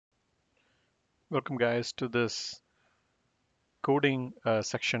Welcome guys to this coding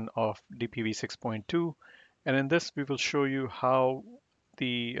section of dpv 6.2, and in this we will show you how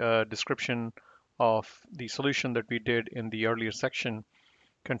the description of the solution that we did in the earlier section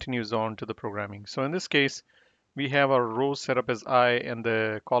continues on to the programming. So in this case we have our rows set up as I and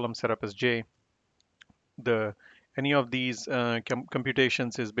the column set up as j. The any of these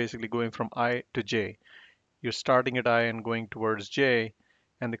computations is basically going from I to j. You're starting at I and going towards j,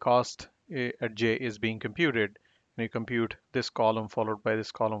 and the cost at j is being computed. And you compute this column followed by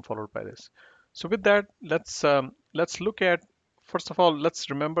this column followed by this. So with that, let's look at, first of all, let's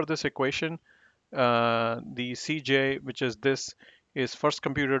remember this equation. The cj, which is this, is first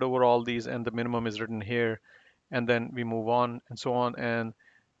computed over all these, and the minimum is written here, and then we move on and so on. And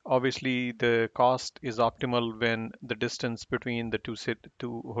obviously, the cost is optimal when the distance between the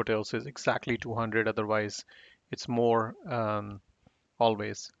two hotels is exactly 200. Otherwise, it's more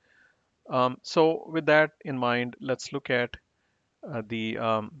always. So with that in mind, let's look at the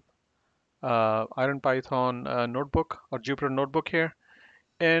IronPython notebook or Jupyter notebook here.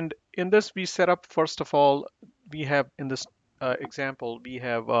 And in this, we set up, first of all, we have in this example, we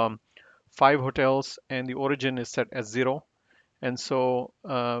have 5 hotels, and the origin is set as 0. And so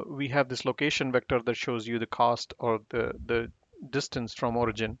we have this location vector that shows you the cost or the distance from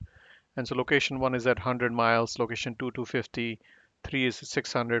origin. And so location 1 is at 100 miles, location 2, 250, 3 is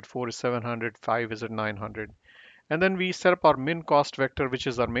 600, 4 is 700, 5 is at 900. And then we set up our min cost vector, which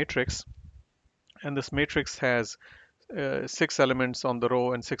is our matrix. And this matrix has 6 elements on the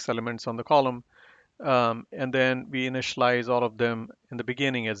row and 6 elements on the column. And then we initialize all of them in the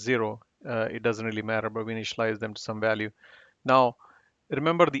beginning as 0. It doesn't really matter, but we initialize them to some value. Now,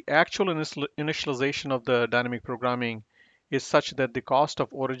 remember, the actual initialization of the dynamic programming is such that the cost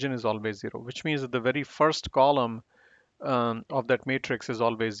of origin is always 0, which means that the very first column of that matrix is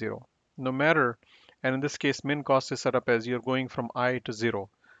always 0, no matter. And in this case, min cost is set up as you're going from I to 0.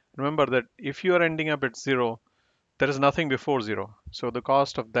 Remember that if you are ending up at 0, there is nothing before 0. So the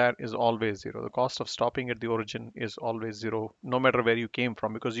cost of that is always 0. The cost of stopping at the origin is always 0, no matter where you came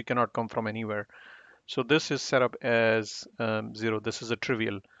from, because you cannot come from anywhere. So this is set up as 0. This is a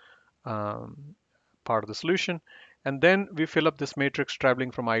trivial um, part of the solution. And then we fill up this matrix traveling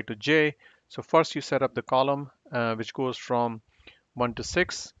from I to j. So first you set up the column, which goes from 1 to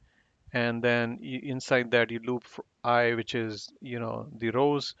 6. And then inside that you loop for I, which is, the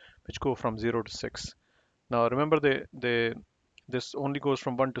rows, which go from 0 to 6. Now remember, this only goes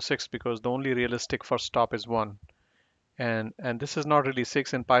from 1 to 6 because the only realistic first stop is 1. And this is not really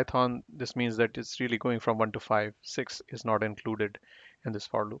 6 in Python. This means that it's really going from 1 to 5. 6 is not included in this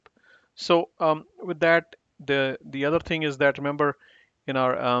for loop. So with that, the other thing is that, remember, in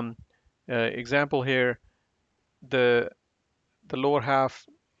our example here, the the lower half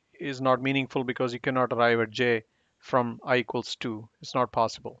is not meaningful because you cannot arrive at j from I equals 2. It's not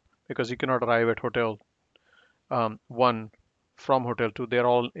possible because you cannot arrive at hotel 1 from hotel 2. They're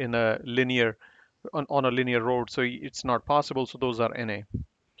all in a linear on a linear road, so it's not possible. So those are NA.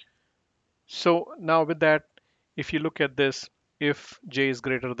 So now with that, if you look at this, if j is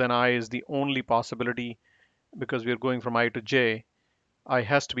greater than I is the only possibility, because we are going from I to j, I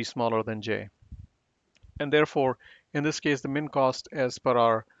has to be smaller than j. And therefore, in this case, the min cost as per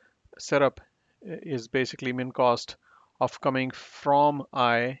our setup is basically min cost of coming from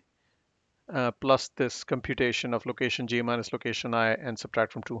I plus this computation of location j minus location I and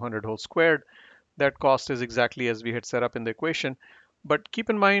subtract from 200 whole squared. That cost is exactly as we had set up in the equation. But keep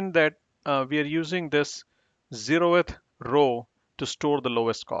in mind that we are using this 0th row to store the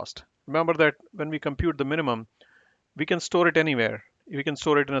lowest cost. Remember that when we compute the minimum, we can store it anywhere. We can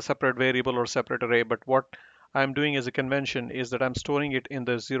store it in a separate variable or separate array. But what I'm doing as a convention is that I'm storing it in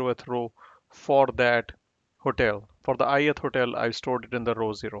the 0th row for that hotel. For the ith hotel, I stored it in the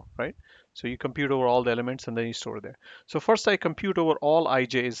row 0, right? So you compute over all the elements and then you store there. So first I compute over all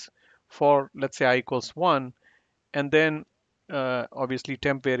ij's for, let's say, I equals 1, and then obviously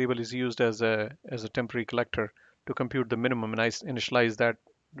temp variable is used as a temporary collector to compute the minimum, and I initialize that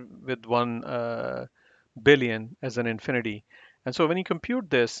with 1 billion as an infinity. And so when you compute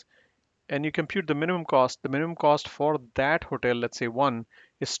this and you compute the minimum cost for that hotel, let's say 1,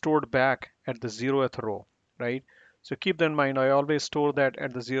 is stored back at the 0th row, right? So keep that in mind. I always store that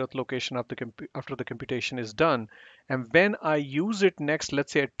at the 0th location after the computation is done. And when I use it next,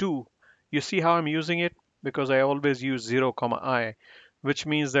 let's say at 2, you see how I'm using it? Because I always use 0 comma I, which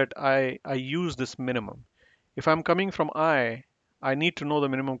means that I use this minimum. If I'm coming from I need to know the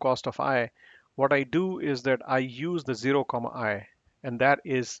minimum cost of I. What I do is that I use the 0 comma I, and that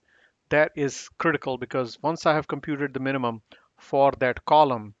is critical, because once I have computed the minimum for that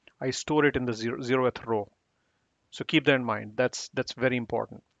column, I store it in the zeroth row. So keep that in mind. That's very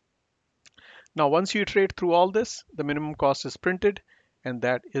important. Now, once you iterate through all this, the minimum cost is printed, and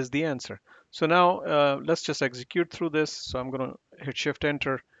that is the answer. So now let's just execute through this. So I'm going to hit Shift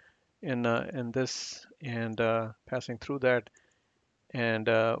Enter in this and passing through that. And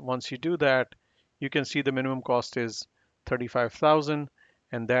once you do that, you can see the minimum cost is 35,000,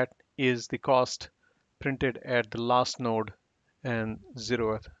 and that is the cost printed at the last node and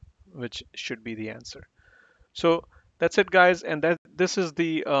zeroth, which should be the answer. So that's it, guys, and that this is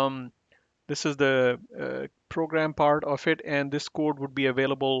the program part of it, and this code would be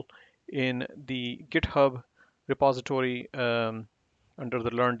available in the GitHub repository under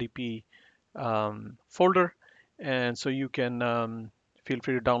the LearnDP folder. And so you can feel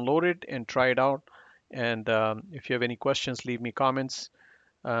free to download it and try it out. And if you have any questions, leave me comments.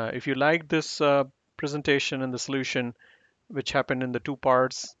 If you like this presentation and the solution, which happened in the two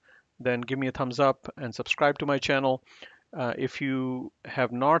parts, then give me a thumbs up and subscribe to my channel. If you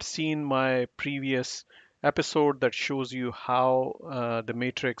have not seen my previous episode that shows you how the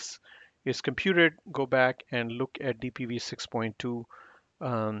matrix is computed, go back and look at dpv 6.2,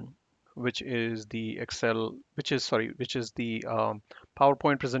 um, which is the Excel, which is the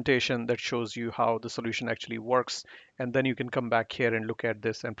PowerPoint presentation that shows you how the solution actually works. And then you can come back here and look at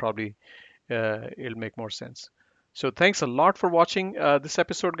this, and probably it'll make more sense. So thanks a lot for watching this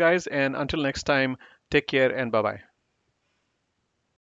episode, guys. And until next time, take care and bye bye.